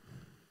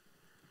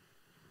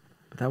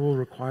 But that will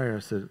require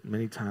us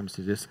many times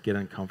to just get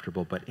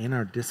uncomfortable. But in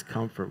our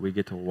discomfort, we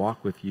get to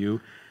walk with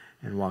you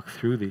and walk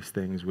through these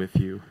things with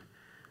you.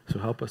 So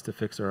help us to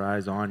fix our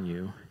eyes on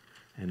you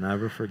and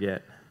never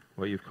forget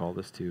what you've called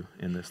us to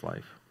in this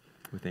life.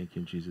 We thank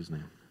you in Jesus'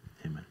 name.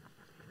 Amen.